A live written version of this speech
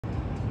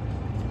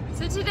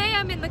So today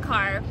I'm in the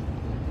car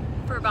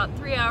for about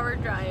 3-hour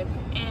drive,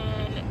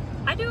 and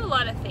I do a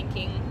lot of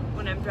thinking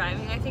when I'm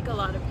driving. I think a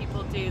lot of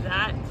people do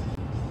that.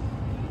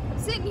 I'm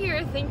sitting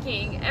here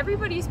thinking,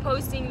 everybody's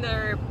posting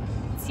their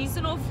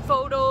seasonal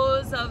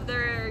photos of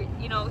their,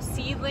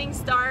 seedling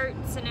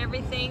starts and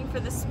everything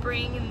for the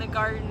spring in the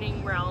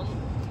gardening realm.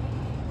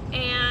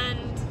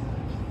 And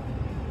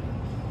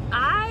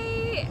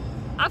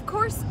of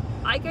course,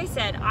 like I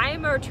said, I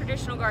am a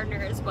traditional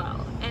gardener as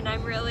well, and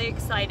I'm really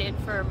excited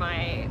for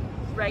my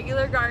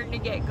regular garden to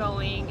get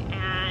going.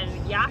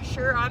 And yeah,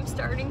 sure, I'm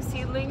starting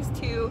seedlings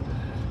too,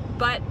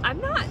 but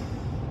I'm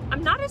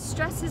not as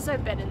stressed as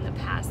I've been in the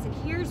past, and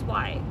here's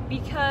why.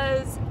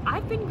 Because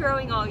I've been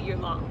growing all year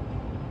long,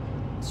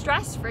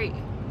 stress-free,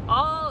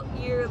 all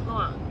year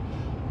long.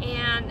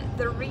 And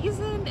the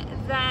reason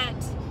that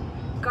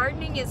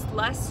gardening is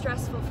less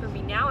stressful for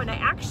me now, and I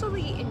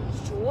actually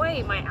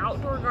enjoy my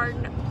outdoor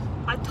garden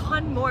a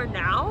ton more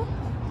now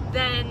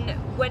than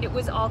when it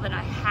was all that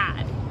I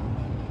had.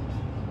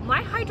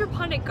 My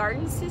hydroponic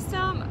garden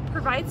system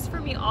provides for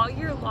me all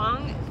year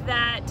long,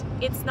 that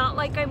it's not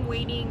like I'm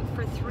waiting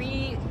for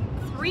three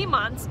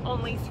months,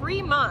 only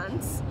 3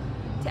 months,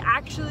 to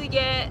actually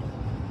get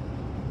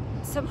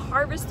some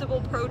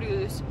harvestable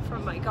produce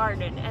from my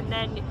garden, and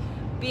then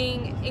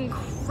being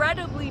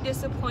incredibly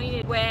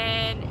disappointed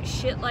when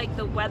shit like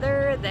the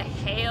weather, the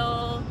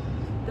hail,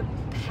 the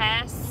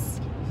pests,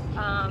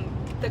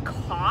 the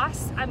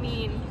cost. I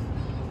mean,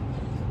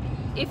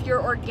 if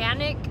you're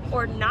organic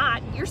or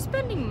not, you're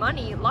spending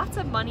money, lots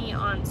of money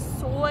on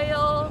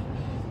soil,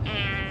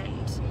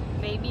 and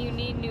maybe you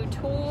need new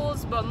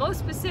tools, but most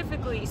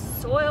specifically,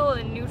 soil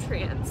and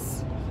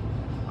nutrients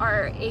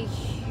are a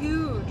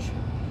huge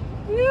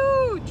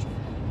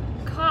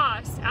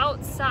cost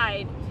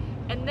outside.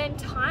 And then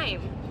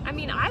time. I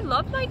mean, I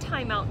love my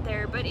time out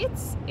there, but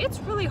it's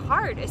really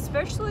hard,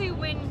 especially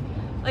when,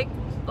 like,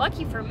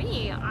 lucky for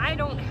me, I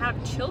don't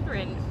have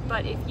children,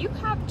 but if you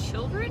have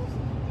children,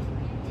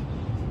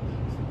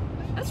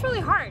 that's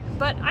really hard.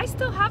 But I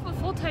still have a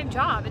full-time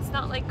job. It's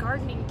not like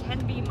gardening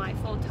can be my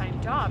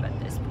full-time job at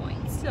this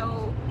point.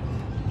 So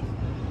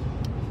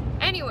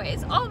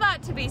anyways, all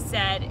that to be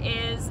said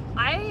is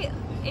I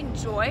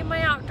enjoy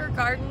my outdoor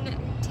garden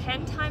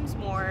 10 times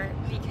more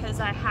because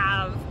I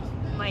have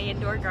my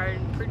indoor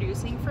garden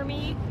producing for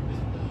me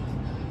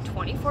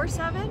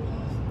 24/7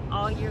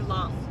 all year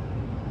long.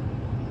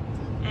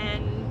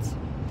 And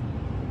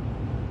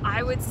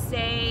I would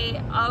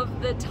say,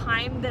 of the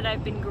time that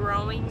I've been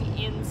growing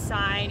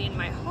inside in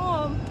my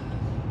home,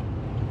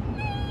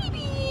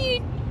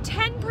 maybe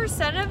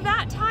 10% of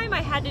that time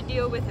I had to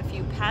deal with a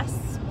few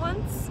pests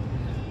once.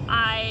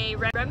 I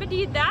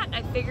remedied that.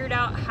 I figured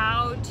out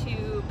how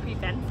to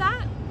prevent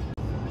that.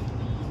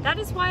 That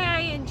is why I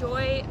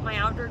enjoy my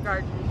outdoor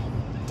garden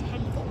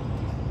tenfold.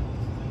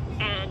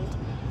 And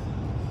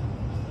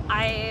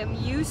I am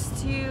used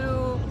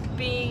to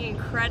being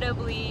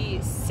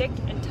incredibly sick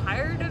and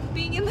tired of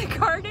being in the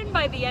garden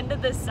by the end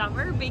of the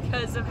summer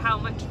because of how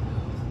much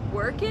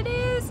work it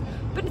is,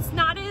 but it's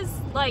not as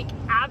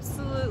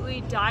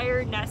absolutely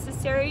dire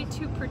necessary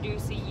to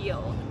produce a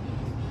yield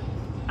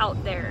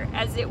out there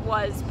as it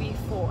was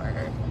before,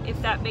 if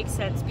that makes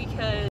sense.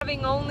 Because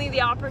having only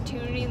the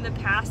opportunity in the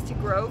past to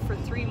grow for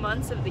 3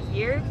 months of the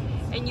year,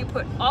 and you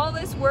put all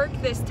this work,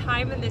 this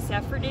time, and this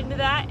effort into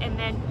that, and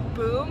then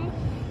boom,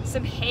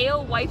 some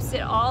hail wipes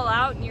it all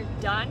out and you're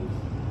done.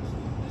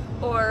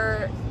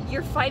 Or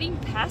you're fighting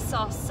pests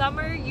all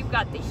summer, you've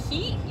got the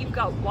heat, you've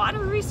got water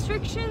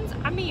restrictions.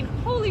 I mean,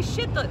 holy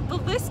shit, the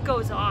list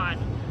goes on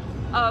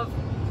of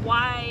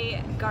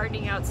why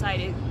gardening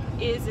outside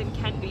is and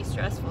can be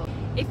stressful.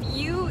 If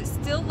you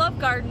still love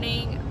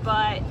gardening,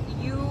 but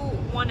you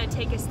want to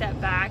take a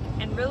step back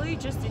and really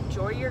just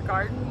enjoy your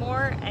garden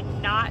more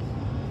and not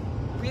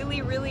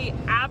really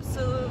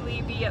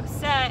absolutely be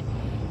upset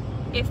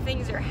if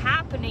things are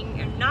happening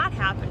or not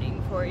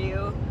happening for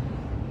you,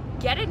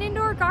 get an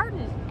indoor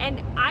garden,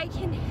 and I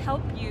can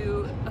help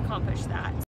you accomplish that.